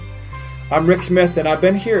I'm Rick Smith, and I've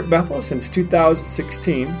been here at Bethel since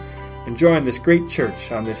 2016, enjoying this great church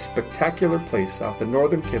on this spectacular place off the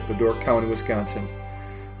northern tip of Door County, Wisconsin.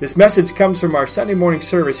 This message comes from our Sunday morning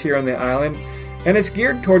service here on the island, and it's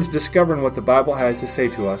geared towards discovering what the Bible has to say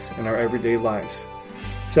to us in our everyday lives.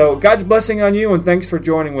 So, God's blessing on you, and thanks for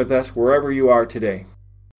joining with us wherever you are today.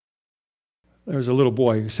 There was a little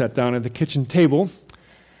boy who sat down at the kitchen table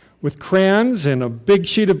with crayons and a big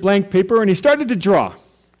sheet of blank paper, and he started to draw.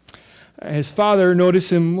 His father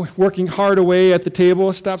noticed him working hard away at the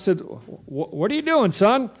table, stopped and said, "What are you doing,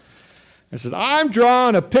 son?" I said, "I'm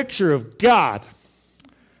drawing a picture of God."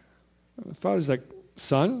 The father's like,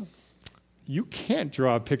 "Son, you can't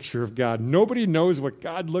draw a picture of God. Nobody knows what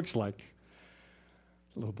God looks like."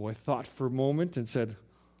 The little boy thought for a moment and said,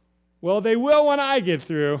 "Well, they will when I get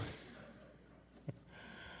through."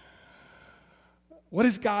 What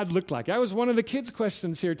does God look like? That was one of the kids'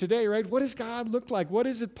 questions here today, right? What does God look like? What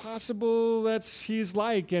is it possible that He's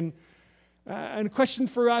like? And a question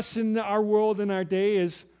for us in our world, in our day,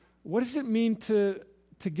 is what does it mean to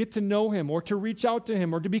get to know Him, or to reach out to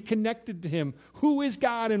Him, or to be connected to Him? Who is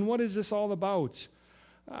God, and what is this all about?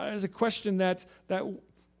 It's a question that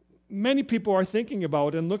many people are thinking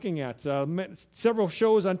about and looking at. Several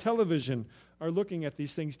shows on television are looking at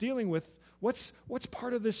these things, dealing with what's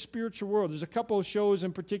part of this spiritual world. There's a couple of shows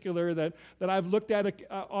in particular that I've looked at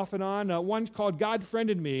off and on. One called God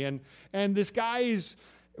Friended Me, and this guy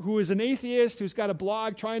who is an atheist, who's got a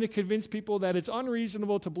blog trying to convince people that it's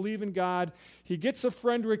unreasonable to believe in God. He gets a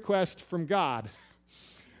friend request from God,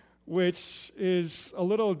 which is a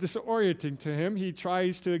little disorienting to him. He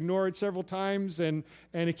tries to ignore it several times, and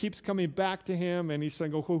it keeps coming back to him, and he's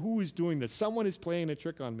saying, "Oh, who is doing this? Someone is playing a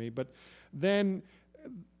trick on me." But then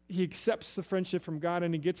he accepts the friendship from God,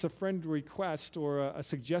 and he gets a friend request or a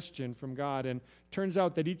suggestion from God, and turns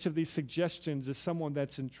out that each of these suggestions is someone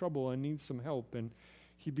that's in trouble and needs some help, and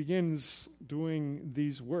he begins doing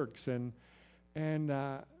these works, and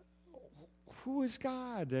who is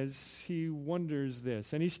God, as he wonders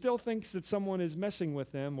this, and he still thinks that someone is messing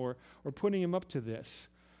with him or putting him up to this.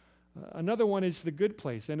 Another one is The Good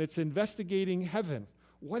Place, and it's investigating heaven.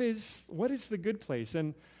 What is the good place?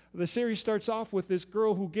 And the series starts off with this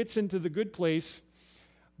girl who gets into the good place,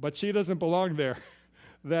 but she doesn't belong there.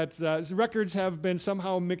 That records have been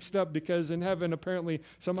somehow mixed up, because in heaven, apparently,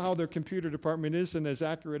 somehow their computer department isn't as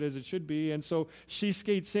accurate as it should be, and so she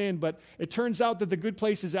skates in, but it turns out that the good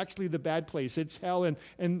place is actually the bad place. It's hell,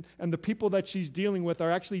 and the people that she's dealing with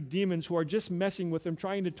are actually demons who are just messing with them,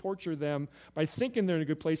 trying to torture them by thinking they're in a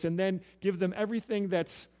good place, and then give them everything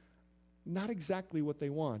that's not exactly what they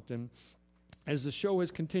want. And as the show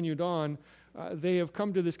has continued on, they have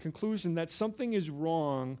come to this conclusion that something is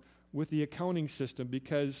wrong with the accounting system,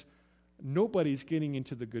 because nobody's getting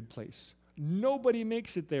into the good place. Nobody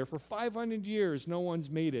makes it there. For 500 years, no one's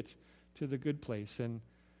made it to the good place. And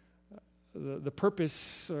the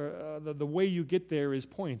purpose, the way you get there is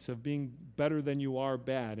points of being better than you are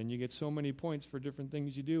bad. And you get so many points for different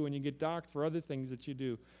things you do, and you get docked for other things that you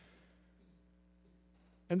do.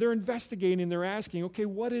 And they're investigating, they're asking, okay,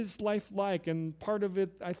 what is life like? And part of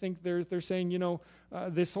it, I think they're saying,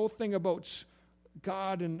 this whole thing about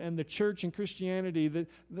God and the church and Christianity,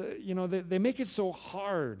 they make it so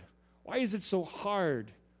hard. Why is it so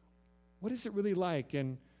hard? What is it really like?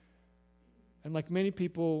 And like many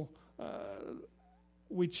people,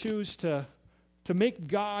 we choose to make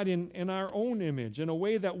God in our own image, in a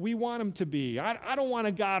way that we want Him to be. I don't want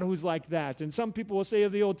a God who's like that. And some people will say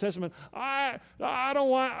of the Old Testament, I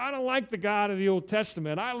don't like the God of the Old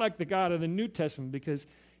Testament. I like the God of the New Testament, because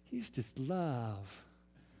He's just love.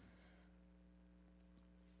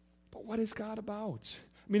 But what is God about?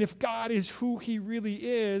 I mean, if God is who He really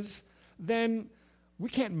is, then we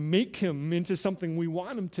can't make Him into something we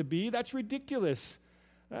want Him to be. That's ridiculous.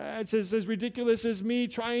 It's as ridiculous as me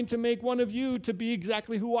trying to make one of you to be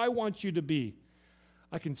exactly who I want you to be.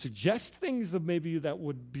 I can suggest things that maybe that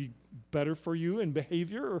would be better for you in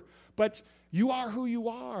behavior, but you are who you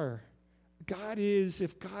are.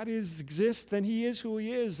 If God exists, then He is who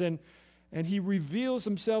He is, and He reveals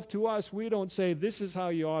Himself to us. We don't say, this is how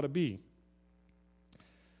you ought to be.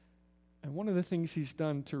 And one of the things He's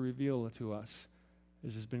done to reveal it to us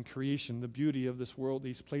has been creation, the beauty of this world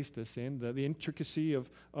He's placed us in, the intricacy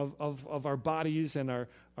of our bodies and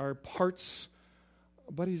our parts.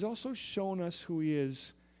 But He's also shown us who He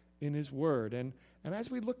is in His Word. And as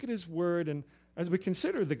we look at His Word, and as we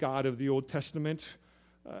consider the God of the Old Testament,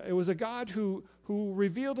 it was a God who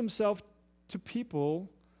revealed Himself to people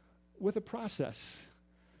with a process.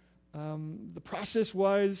 The process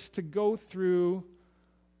was to go through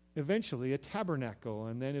eventually a tabernacle,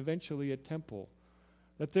 and then eventually a temple.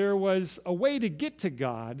 that there was a way to get to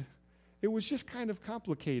God. It was just kind of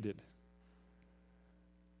complicated.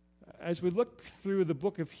 As we look through the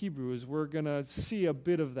book of Hebrews, we're going to see a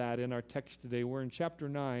bit of that in our text today. We're in chapter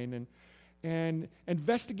 9 and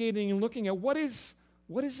investigating and looking at what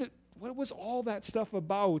was all that stuff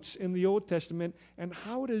about in the Old Testament, and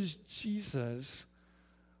how does Jesus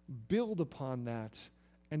build upon that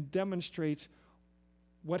and demonstrate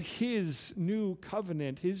what his new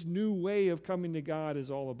covenant, his new way of coming to God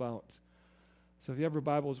is all about. So if you have your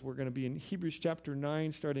Bibles, we're going to be in Hebrews chapter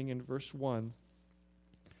 9, starting in verse 1.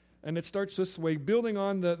 And it starts this way, building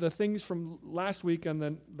on the things from last week and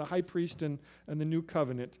then the high priest and the new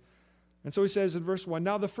covenant. And so he says in verse 1,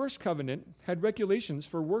 "Now the first covenant had regulations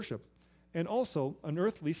for worship, and also an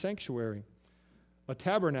earthly sanctuary. A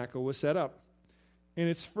tabernacle was set up. In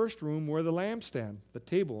its first room were the lampstand, the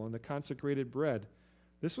table, and the consecrated bread.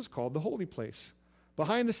 This was called the holy place.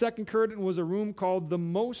 Behind the second curtain was a room called the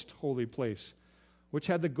most holy place, which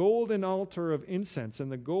had the golden altar of incense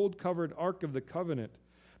and the gold-covered ark of the covenant.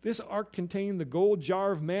 This ark contained the gold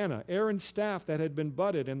jar of manna, Aaron's staff that had been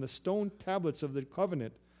budded, and the stone tablets of the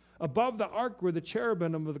covenant. Above the ark were the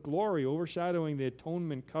cherubim of the glory overshadowing the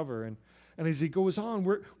atonement cover." And as he goes on,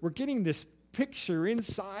 we're getting this picture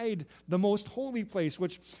inside the most holy place,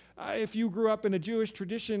 which if you grew up in a Jewish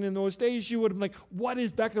tradition in those days, you would have been like, what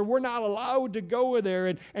is back there? We're not allowed to go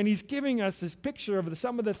there. And he's giving us this picture of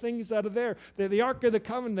some of the things that are there. The Ark of the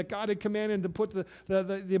Covenant that God had commanded to put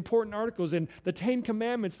the important articles in, the 10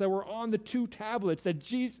 Commandments that were on the 2 tablets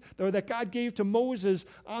that God gave to Moses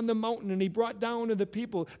on the mountain and he brought down to the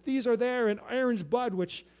people. These are there, and Aaron's bud,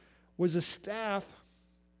 which was a staff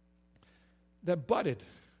that budded.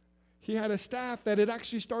 He had a staff that had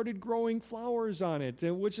actually started growing flowers on it,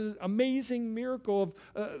 which is an amazing miracle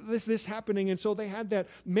of this happening. And so they had that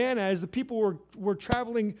manna as the people were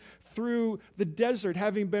traveling through the desert,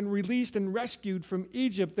 having been released and rescued from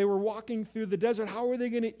Egypt. They were walking through the desert. How are they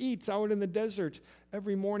going to eat out in the desert?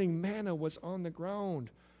 Every morning, manna was on the ground.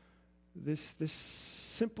 This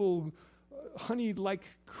simple honey-like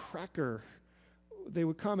cracker. They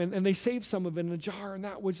would come and they saved some of it in a jar, and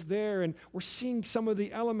that was there. And we're seeing some of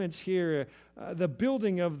the elements here, the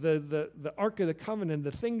building of the Ark of the Covenant,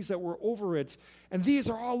 the things that were over it. And these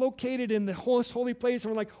are all located in the most holy place.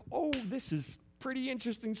 And we're like, oh, this is pretty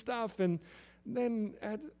interesting stuff. And then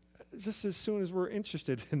just as soon as we're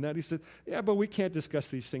interested in that, he said, yeah, but we can't discuss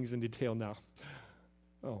these things in detail now.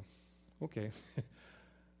 Oh, okay.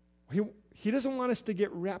 He doesn't want us to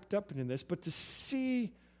get wrapped up in this, but to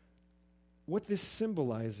see what this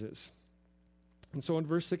symbolizes. And so in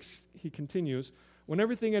verse 6, he continues, "When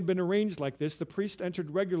everything had been arranged like this, the priest entered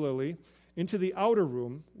regularly into the outer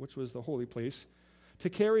room," which was the holy place, "to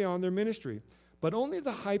carry on their ministry. But only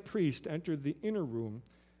the high priest entered the inner room,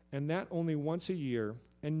 and that only once a year,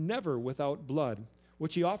 and never without blood,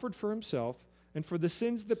 which he offered for himself and for the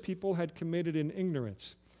sins the people had committed in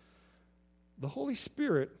ignorance." The Holy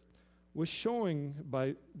Spirit was showing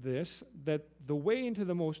by this that the way into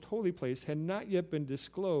the most holy place had not yet been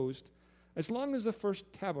disclosed as long as the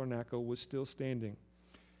first tabernacle was still standing.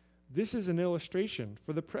 This is an illustration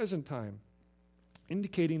for the present time,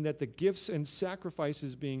 indicating that the gifts and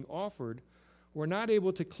sacrifices being offered were not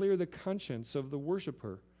able to clear the conscience of the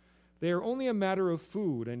worshiper. They are only a matter of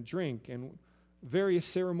food and drink and various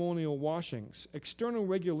ceremonial washings, external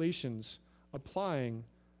regulations applying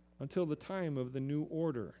until the time of the new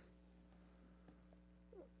order.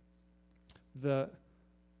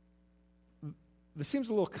 This seems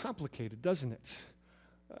a little complicated, doesn't it?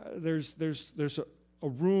 There's a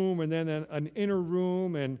room and then an inner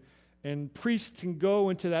room, and priests can go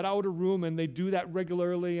into that outer room, and they do that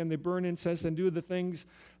regularly, and they burn incense and do the things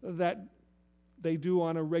that they do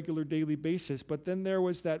on a regular daily basis. But then there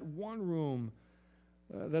was that one room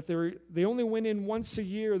that they only went in once a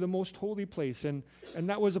year, the most holy place, and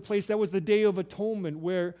that was a place, that was the Day of Atonement,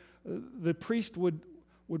 where the priest would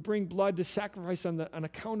bring blood to sacrifice on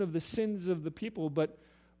account of the sins of the people. But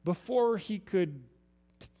before he could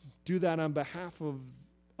do that on behalf of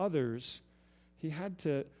others, he had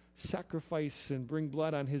to sacrifice and bring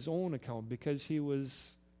blood on his own account, because he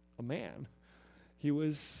was a man. He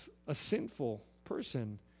was a sinful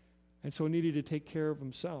person, and so he needed to take care of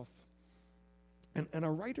himself. And a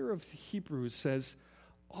writer of Hebrews says,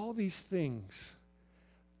 all these things,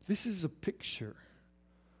 this is a picture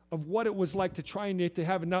of what it was like to try and to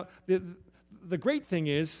have. Now, the great thing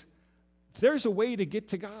is, there's a way to get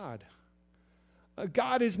to God.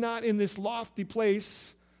 God is not in this lofty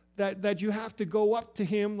place that you have to go up to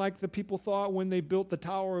him like the people thought when they built the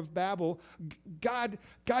Tower of Babel. God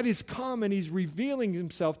is come and he's revealing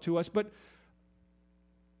himself to us, but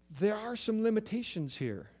there are some limitations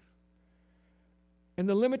here. And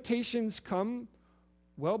the limitations come,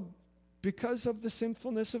 well, because of the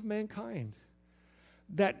sinfulness of mankind.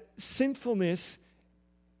 That sinfulness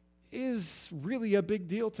is really a big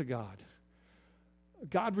deal to God.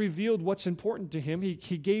 God revealed what's important to him. He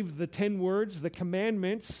gave the 10 words, the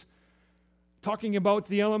commandments, talking about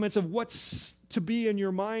the elements of what's to be in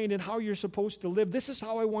your mind and how you're supposed to live. This is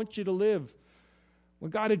how I want you to live. When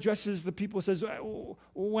God addresses the people, says,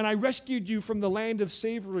 when I rescued you from the land of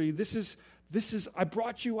slavery, this is, I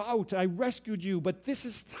brought you out, I rescued you, but this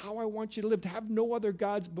is how I want you to live, to have no other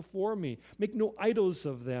gods before me. Make no idols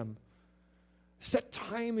of them. Set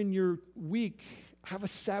time in your week. Have a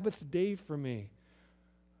Sabbath day for me.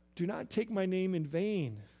 Do not take my name in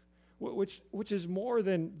vain, which is more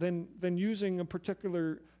than using a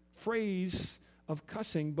particular phrase of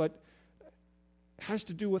cussing, but has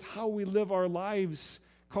to do with how we live our lives,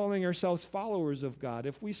 calling ourselves followers of God.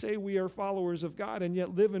 If we say we are followers of God and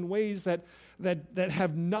yet live in ways that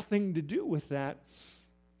have nothing to do with that,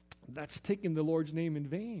 that's taking the Lord's name in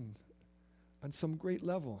vain on some great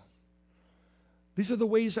level. These are the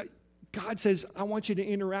ways that God says, I want you to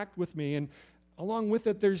interact with me. And along with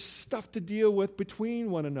it, there's stuff to deal with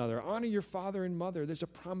between one another. Honor your father and mother. There's a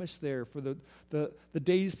promise there for the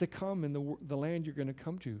days to come and the land you're going to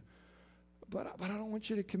come to. But I don't want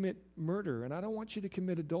you to commit murder, and I don't want you to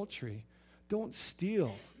commit adultery. Don't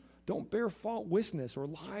steal. Don't bear false witness or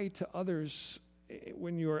lie to others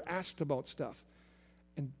when you are asked about stuff.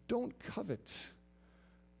 And don't covet.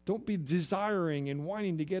 Don't be desiring and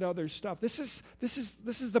wanting to get other stuff. This is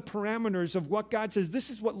the parameters of what God says. This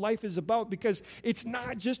is what life is about, because it's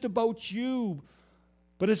not just about you,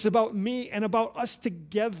 but it's about me and about us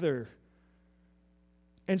together.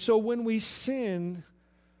 And so when we sin,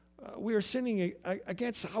 we are sinning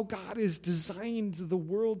against how God has designed the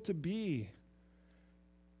world to be,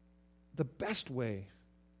 the best way.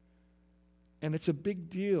 And it's a big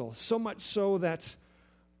deal, so much so that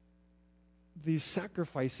these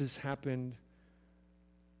sacrifices happened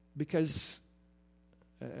because,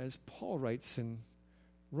 as Paul writes in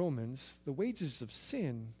Romans, the wages of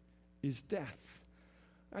sin is death.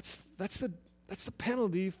 That's the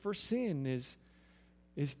penalty for sin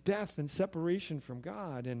is death and separation from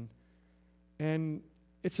God, and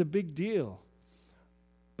it's a big deal.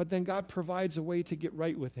 But then God provides a way to get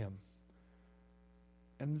right with him.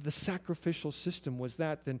 And the sacrificial system was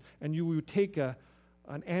that, and you would take an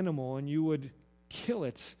animal and you would kill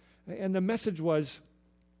it. And the message was,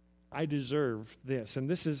 I deserve this. And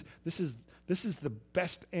this is the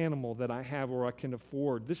best animal that I have or I can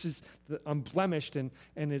afford. This is unblemished and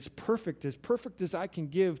it's perfect as I can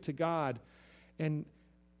give to God. And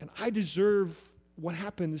I deserve what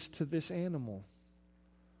happens to this animal.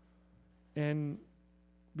 And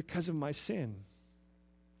because of my sin.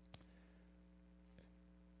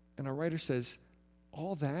 And our writer says,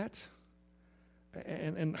 all that,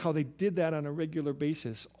 and how they did that on a regular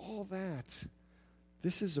basis, all that,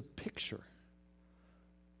 this is a picture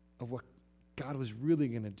of what God was really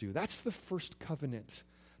going to do. That's the first covenant.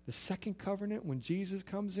 The second covenant, when Jesus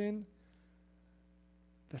comes in,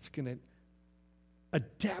 that's going to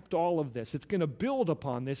adapt all of this. It's going to build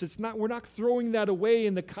upon this. We're not throwing that away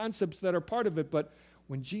in the concepts that are part of it, but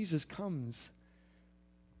when Jesus comes,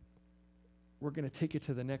 we're going to take it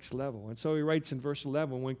to the next level. And so he writes in verse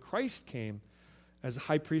 11, when Christ came as a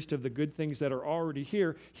high priest of the good things that are already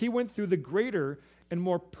here, he went through the greater and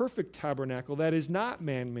more perfect tabernacle that is not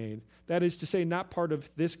man-made, that is to say, not part of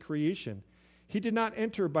this creation. He did not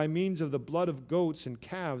enter by means of the blood of goats and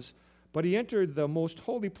calves, but he entered the most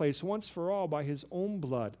holy place once for all by his own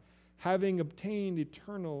blood, having obtained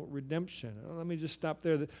eternal redemption. Let me just stop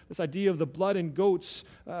there. This idea of the blood and goats,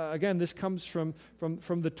 again, this comes from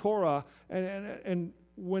the Torah. And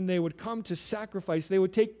when they would come to sacrifice, they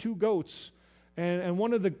would take 2 goats. And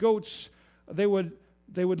one of the goats, they would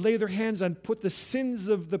lay their hands on, put the sins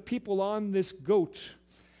of the people on this goat.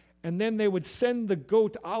 And then they would send the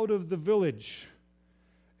goat out of the village.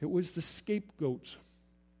 It was the scapegoat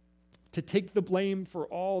to take the blame for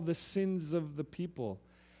all the sins of the people.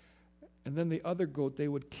 And then the other goat they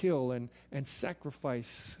would kill and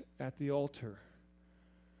sacrifice at the altar.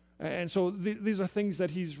 And so these are things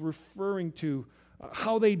that he's referring to,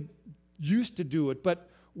 how they used to do it. But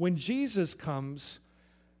when Jesus comes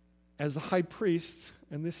as a high priest,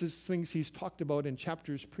 and this is things he's talked about in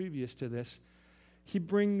chapters previous to this, he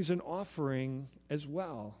brings an offering as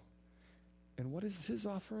well. And what is his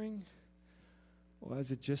offering? Well,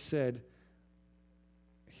 as it just said,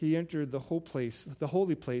 he entered the holy place,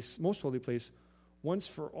 most holy place, once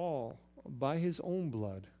for all by his own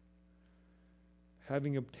blood,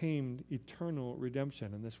 having obtained eternal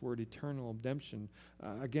redemption. And this word eternal redemption,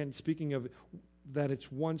 again, speaking of that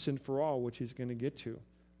it's once and for all, which he's going to get to.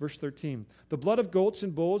 Verse 13, the blood of goats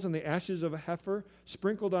and bulls and the ashes of a heifer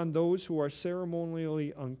sprinkled on those who are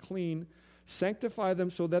ceremonially unclean sanctify them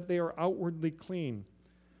so that they are outwardly clean.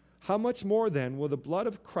 How much more then will the blood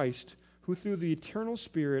of Christ, who through the eternal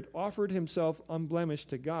Spirit offered himself unblemished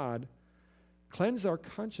to God, cleanse our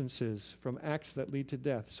consciences from acts that lead to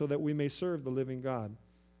death, so that we may serve the living God?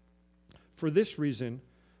 For this reason,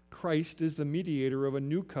 Christ is the mediator of a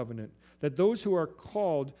new covenant, that those who are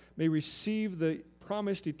called may receive the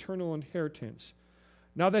promised eternal inheritance.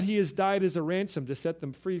 Now that he has died as a ransom to set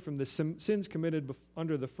them free from the sins committed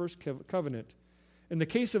under the first covenant. In the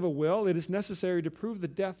case of a will, it is necessary to prove the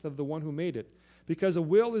death of the one who made it, because a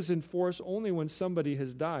will is in force only when somebody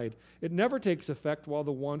has died. It never takes effect while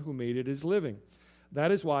the one who made it is living.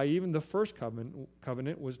 That is why even the first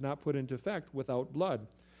covenant was not put into effect without blood.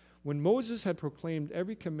 When Moses had proclaimed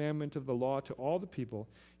every commandment of the law to all the people,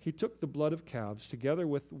 he took the blood of calves, together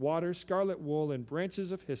with water, scarlet wool, and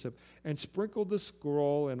branches of hyssop, and sprinkled the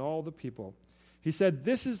scroll and all the people. He said,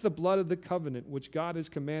 "This is the blood of the covenant which God has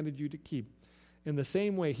commanded you to keep." In the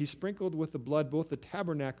same way, he sprinkled with the blood both the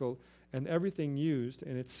tabernacle and everything used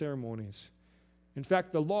in its ceremonies. In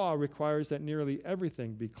fact, the law requires that nearly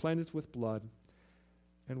everything be cleansed with blood,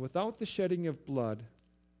 and without the shedding of blood,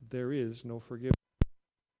 there is no forgiveness.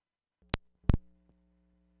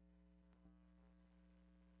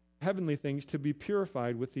 Heavenly things to be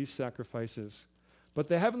purified with these sacrifices, but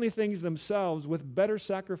the heavenly things themselves with better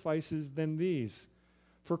sacrifices than these.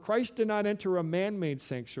 For Christ did not enter a man-made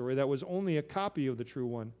sanctuary that was only a copy of the true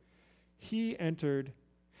one. He entered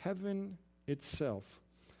heaven itself,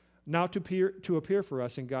 now to appear for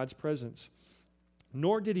us in God's presence.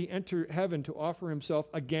 Nor did he enter heaven to offer himself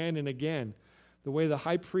again and again, the way the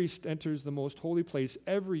high priest enters the most holy place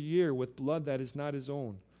every year with blood that is not his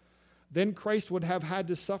own. Then Christ would have had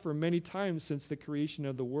to suffer many times since the creation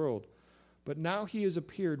of the world. But now he has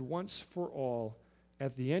appeared once for all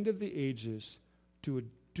at the end of the ages to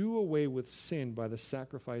do away with sin by the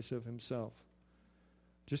sacrifice of himself.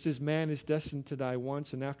 Just as man is destined to die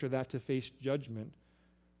once and after that to face judgment,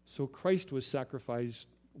 so Christ was sacrificed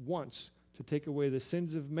once to take away the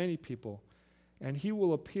sins of many people, and he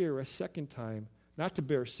will appear a second time, not to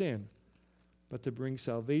bear sin, but to bring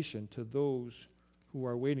salvation to those who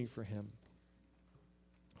are waiting for him.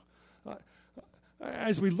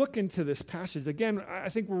 As we look into this passage, again, I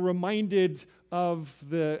think we're reminded of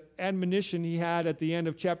the admonition he had at the end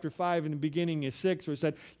of chapter 5 and the beginning of 6, where he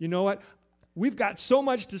said, you know what? We've got so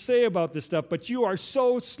much to say about this stuff, but you are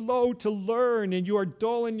so slow to learn, and you are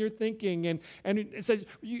dull in your thinking. And it says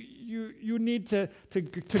you need to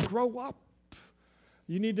grow up.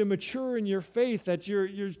 You need to mature in your faith, that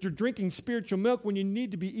you're drinking spiritual milk when you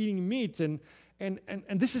need to be eating meat. And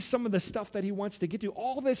this is some of the stuff that he wants to get to.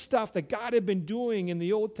 All this stuff that God had been doing in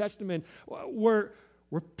the Old Testament were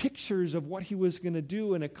pictures of what he was going to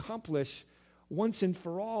do and accomplish once and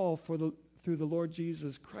for all through the Lord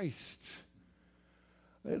Jesus Christ.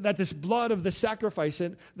 That this blood of the sacrifice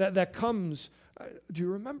that comes. Do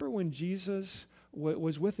you remember when Jesus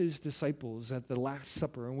was with his disciples at the Last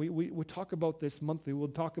Supper? And we talk about this monthly. We'll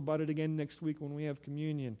talk about it again next week when we have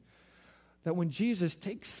communion. That when Jesus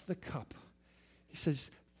takes the cup, he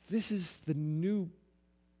says, this is the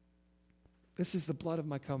blood of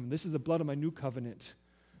my covenant. This is the blood of my new covenant.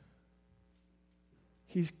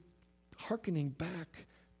 He's hearkening back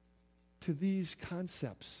to these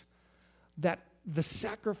concepts, that the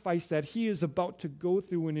sacrifice that he is about to go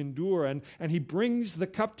through and endure, and he brings the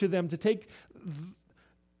cup to them to take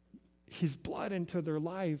his blood into their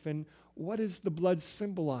life. And what does the blood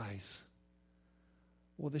symbolize?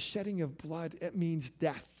 Well, the shedding of blood, it means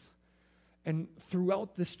death. And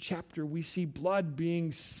throughout this chapter, we see blood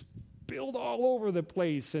being spilled all over the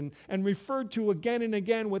place and referred to again and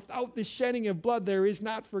again. Without the shedding of blood, there is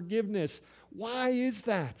not forgiveness. Why is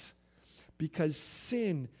that? Because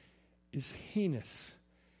sin is heinous.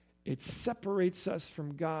 It separates us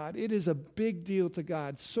from God. It is a big deal to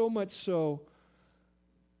God, so much so,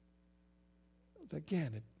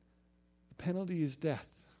 again, the penalty is death.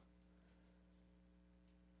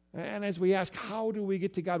 And as we ask, how do we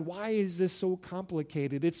get to God? Why is this so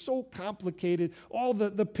complicated? It's so complicated. All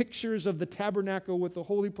the pictures of the tabernacle with the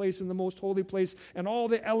holy place and the most holy place and all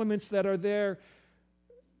the elements that are there,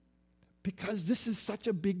 because this is such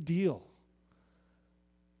a big deal.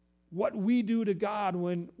 What we do to God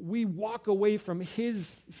when we walk away from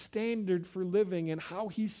his standard for living and how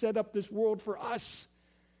he set up this world for us,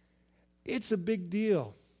 it's a big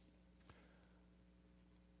deal.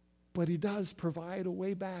 But he does provide a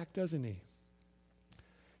way back, doesn't he?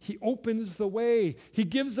 He opens the way. He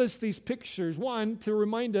gives us these pictures. One, to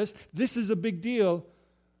remind us this is a big deal.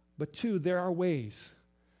 But two, there are ways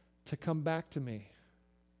to come back to me.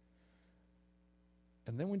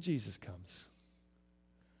 And then when Jesus comes,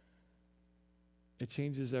 it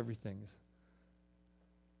changes everything.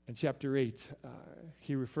 In chapter 8,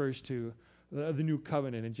 he refers to the new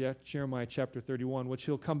covenant in Jeremiah chapter 31, which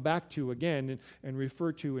he'll come back to again and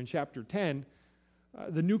refer to in chapter 10.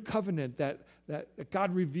 The new covenant that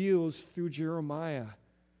God reveals through Jeremiah.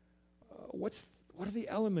 What are the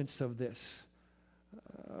elements of this?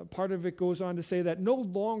 Part of it goes on to say that no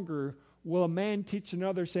longer will a man teach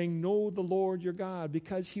another saying, know the Lord your God,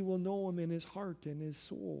 because he will know him in his heart and his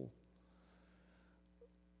soul.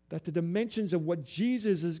 That the dimensions of what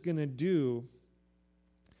Jesus is going to do,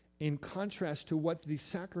 in contrast to what the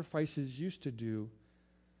sacrifices used to do,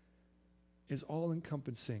 is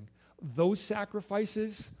all-encompassing. Those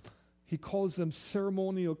sacrifices, he calls them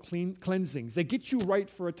ceremonial cleansings. They get you right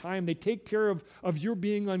for a time. They take care of your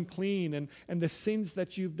being unclean and the sins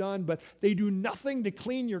that you've done, but they do nothing to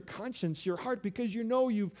clean your conscience, your heart, because you know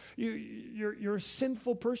you're a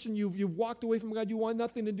sinful person. You've walked away from God. You want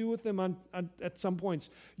nothing to do with him at some points.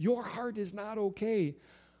 Your heart is not okay.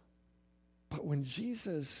 But when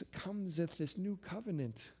Jesus comes at this new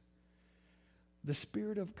covenant, the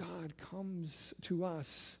Spirit of God comes to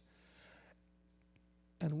us,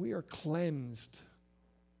 and we are cleansed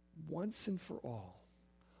once and for all.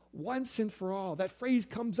 Once and for all. That phrase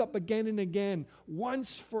comes up again and again.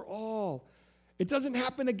 Once for all. It doesn't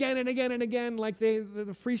happen again and again and again like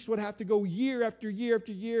the priest would have to go year after year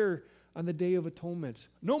after year on the Day of Atonement.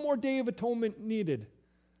 No more Day of Atonement needed.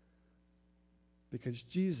 Because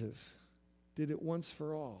Jesus did it once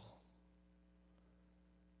for all.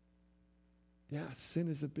 Yeah, sin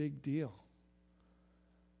is a big deal.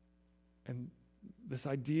 And this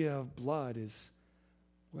idea of blood is,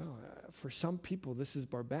 well, for some people this is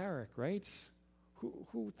barbaric, right?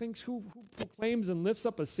 Who proclaims and lifts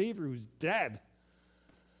up a Savior who's dead?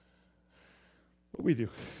 But we do.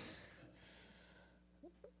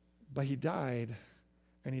 But he died,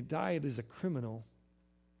 and he died as a criminal.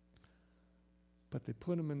 But they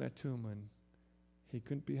put him in that tomb, and he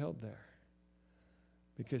couldn't be held there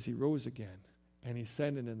because he rose again, and he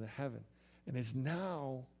ascended into heaven, and is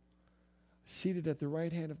now seated at the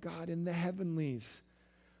right hand of God in the heavenlies.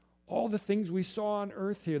 All the things we saw on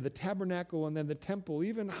earth here, the tabernacle and then the temple,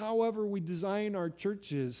 even however we design our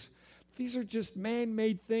churches, these are just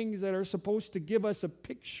man-made things that are supposed to give us a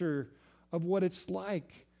picture of what it's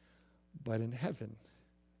like. But in heaven,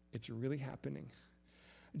 it's really happening.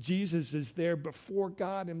 Jesus is there before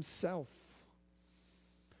God himself.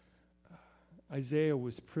 Isaiah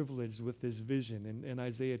was privileged with this vision in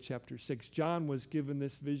Isaiah chapter 6. John was given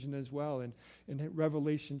this vision as well in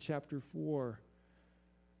Revelation chapter 4.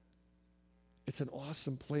 It's an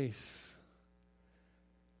awesome place.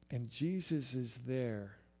 And Jesus is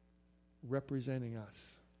there representing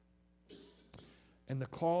us. And the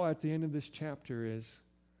call at the end of this chapter is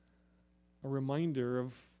a reminder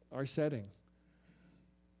of our setting.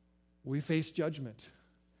 We face judgment.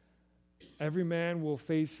 Every man will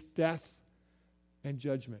face death and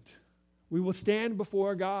judgment. We will stand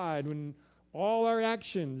before God when all our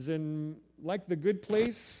actions, and like the good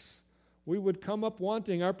place, we would come up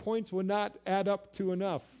wanting. Our points would not add up to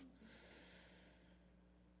enough.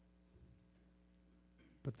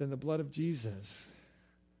 But then the blood of Jesus,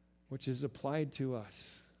 which is applied to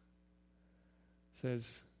us,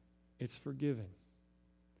 says it's forgiven.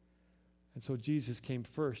 And so Jesus came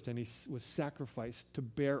first, and he was sacrificed to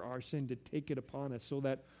bear our sin, to take it upon us so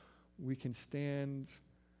that we can stand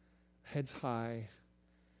heads high,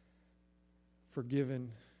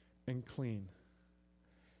 forgiven and clean.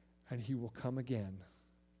 And he will come again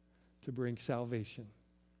to bring salvation.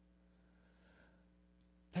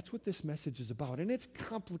 That's what this message is about. And it's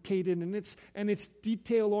complicated and it's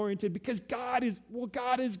detail oriented because God is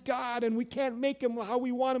God, and we can't make him how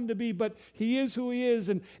we want him to be, but he is who he is,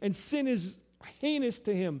 and sin is heinous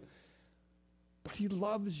to him. But he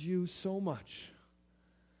loves you so much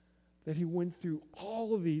that he went through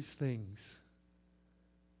all of these things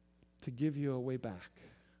to give you a way back.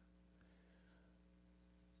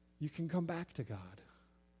 You can come back to God.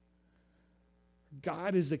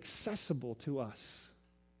 God is accessible to us,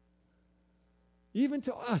 even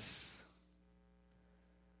to us,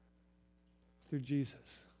 through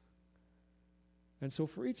Jesus. And so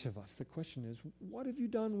for each of us, the question is, what have you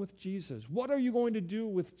done with Jesus? What are you going to do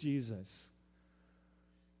with Jesus?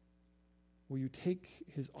 Will you take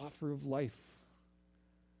his offer of life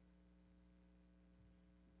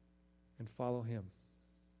and follow him?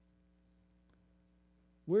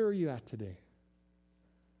 Where are you at today?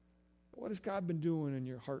 what has God been doing in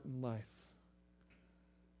your heart and life?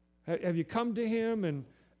 Have you come to Him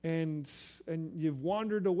and you've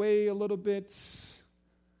wandered away a little bit?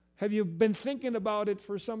 Have you been thinking about it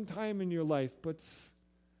for some time in your life, but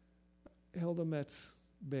held Him at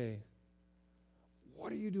bay?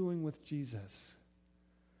 What are you doing with Jesus?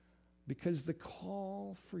 Because the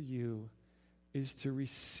call for you is to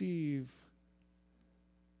receive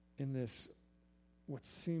in this, what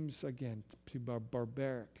seems, again, to be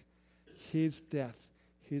barbaric, His death,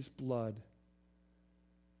 His blood,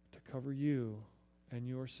 to cover you and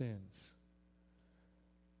your sins,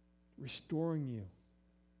 restoring you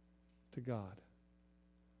to God.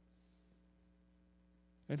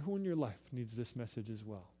 And who in your life needs this message as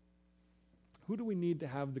well? Who do we need to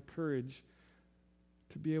have the courage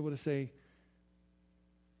to be able to say,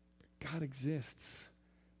 God exists,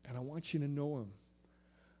 and I want you to know Him.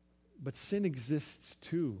 But sin exists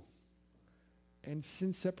too, and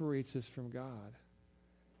sin separates us from God.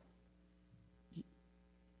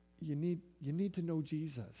 You need to know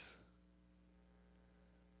Jesus.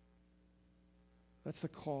 That's the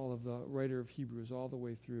call of the writer of Hebrews all the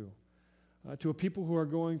way through. To a people who are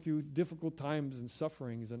going through difficult times and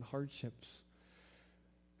sufferings and hardships.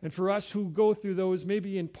 And for us who go through those,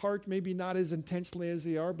 maybe in part, maybe not as intensely as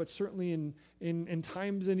they are, but certainly in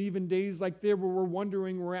times and even days like there where we're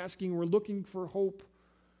wondering, we're asking, we're looking for hope,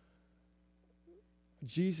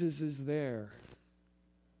 Jesus is there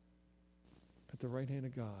at the right hand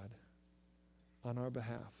of God on our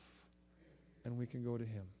behalf, and we can go to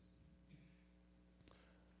Him.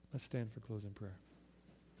 Let's stand for closing prayer.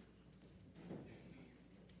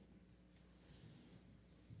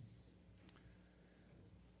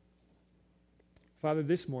 Father,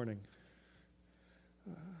 this morning,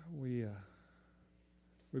 we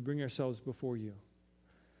bring ourselves before you.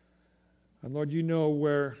 And Lord, you know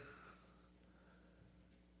where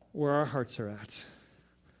our hearts are at.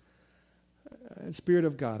 And Spirit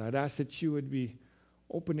of God, I'd ask that you would be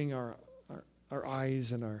opening our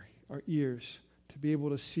eyes and our ears to be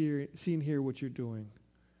able to see and hear what you're doing.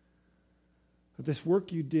 That this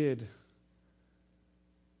work you did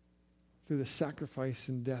through the sacrifice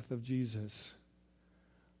and death of Jesus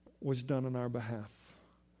was done on our behalf.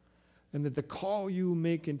 And that the call you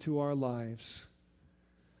make into our lives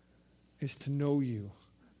is to know you,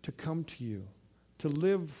 to come to you, to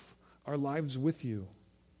live our lives with you.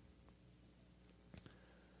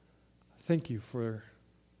 Thank you for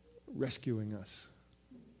rescuing us.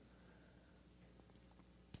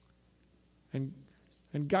 And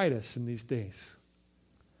guide us in these days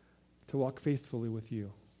to walk faithfully with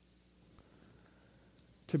you.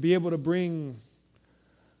 To be able to bring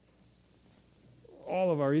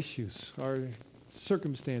all of our issues, our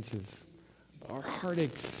circumstances, our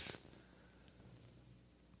heartaches,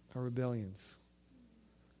 our rebellions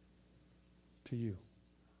to you.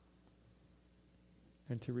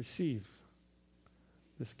 And to receive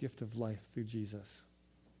this gift of life through Jesus.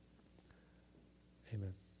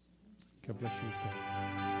 Amen. God bless you this day.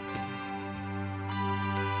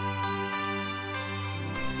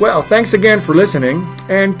 Well, thanks again for listening.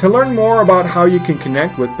 And to learn more about how you can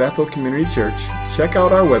connect with Bethel Community Church, check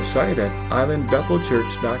out our website at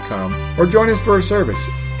islandbethelchurch.com or join us for a service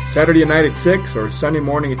Saturday night at 6 or Sunday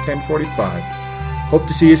morning at 10:45. Hope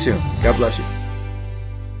to see you soon. God bless you.